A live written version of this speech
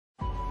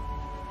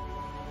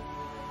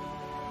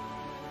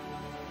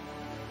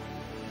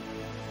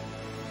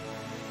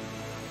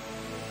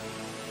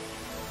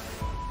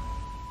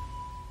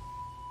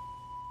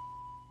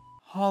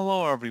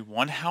Hello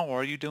everyone, how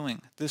are you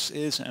doing? This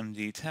is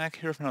MD Tech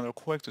here for another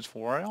quick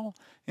tutorial.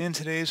 In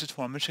today's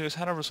tutorial, I'm going to show you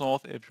how to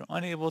resolve if you're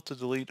unable to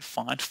delete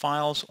font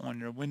files on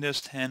your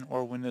Windows 10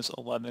 or Windows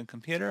 11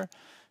 computer.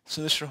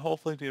 So this should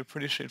hopefully be a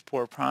pretty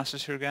straightforward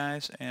process here,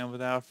 guys, and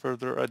without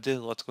further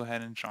ado, let's go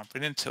ahead and jump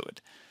right into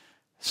it.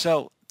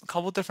 So a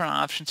couple different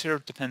options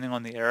here depending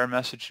on the error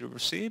message you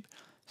receive.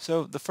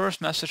 So the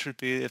first message would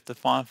be if the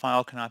font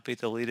file cannot be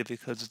deleted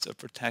because it's a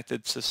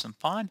protected system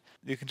font.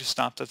 You can just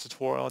stop the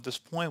tutorial at this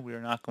point. We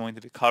are not going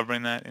to be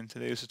covering that in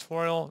today's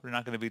tutorial. We're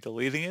not going to be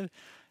deleting it.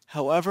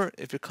 However,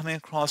 if you're coming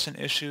across an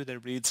issue that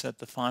reads that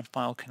the font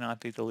file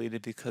cannot be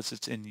deleted because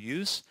it's in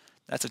use,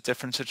 that's a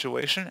different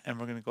situation, and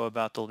we're going to go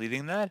about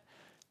deleting that.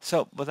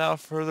 So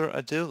without further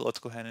ado, let's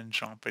go ahead and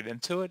jump right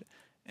into it.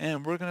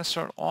 And we're going to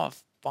start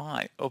off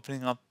by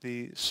opening up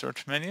the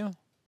search menu.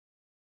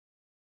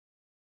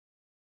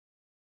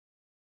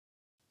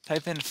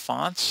 Type in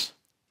fonts.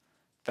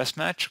 Best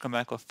match, come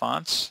back with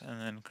fonts and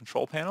then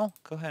control panel.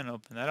 Go ahead and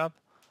open that up.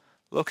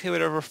 Locate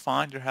whatever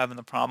font you're having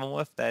the problem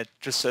with that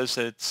just says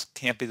that it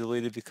can't be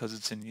deleted because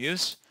it's in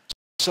use.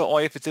 So all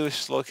you have to do is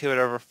just locate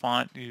whatever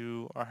font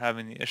you are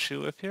having the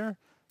issue with here.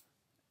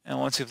 And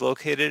once you've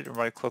located it,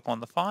 right click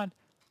on the font,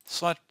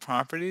 select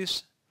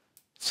properties,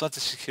 select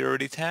the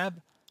security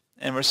tab,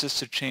 and where it says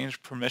to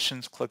change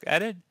permissions, click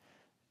edit.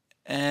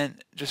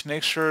 And just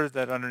make sure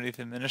that underneath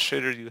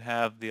administrator you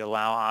have the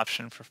allow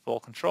option for full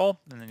control,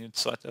 and then you'd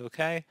select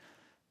OK.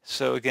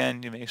 So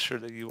again, you make sure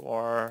that you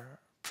are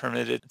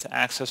permitted to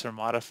access or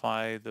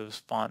modify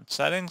those font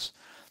settings.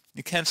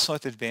 You can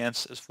select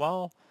advanced as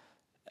well.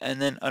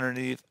 And then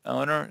underneath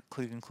owner,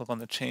 you can click on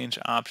the change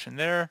option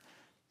there.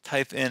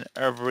 Type in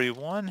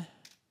everyone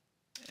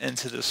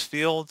into this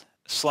field,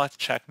 select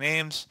check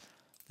names,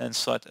 then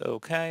select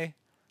OK.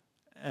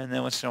 And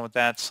then once you're done with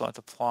that, select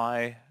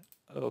apply,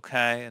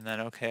 OK, and then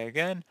OK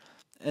again.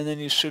 And then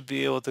you should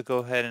be able to go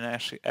ahead and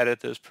actually edit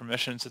those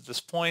permissions at this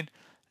point,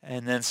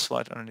 and then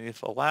select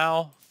underneath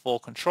allow, full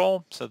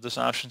control. So those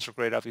options were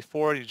grayed out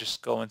before. You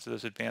just go into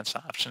those advanced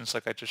options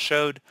like I just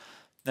showed.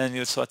 Then you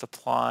would select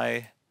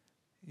apply,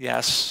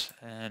 yes,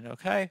 and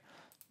OK.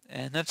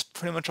 And that's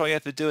pretty much all you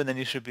have to do, and then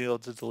you should be able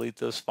to delete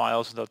those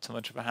files without too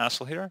much of a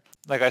hassle here.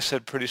 Like I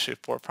said, pretty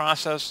straightforward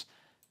process.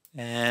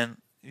 And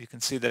you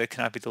can see that it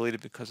cannot be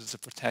deleted because it's a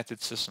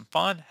protected system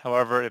font.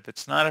 However, if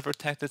it's not a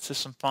protected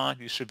system font,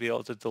 you should be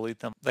able to delete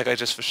them like I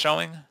just was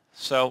showing.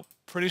 So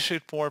pretty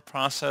straightforward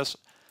process.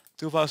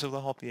 Do hope I was able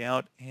to help you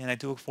out, and I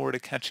do look forward to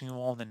catching you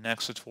all in the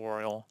next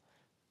tutorial.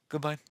 Goodbye.